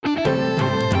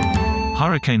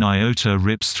Hurricane Iota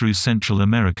rips through Central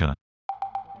America.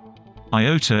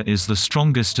 Iota is the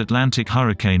strongest Atlantic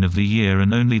hurricane of the year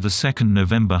and only the second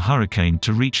November hurricane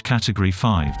to reach Category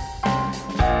 5.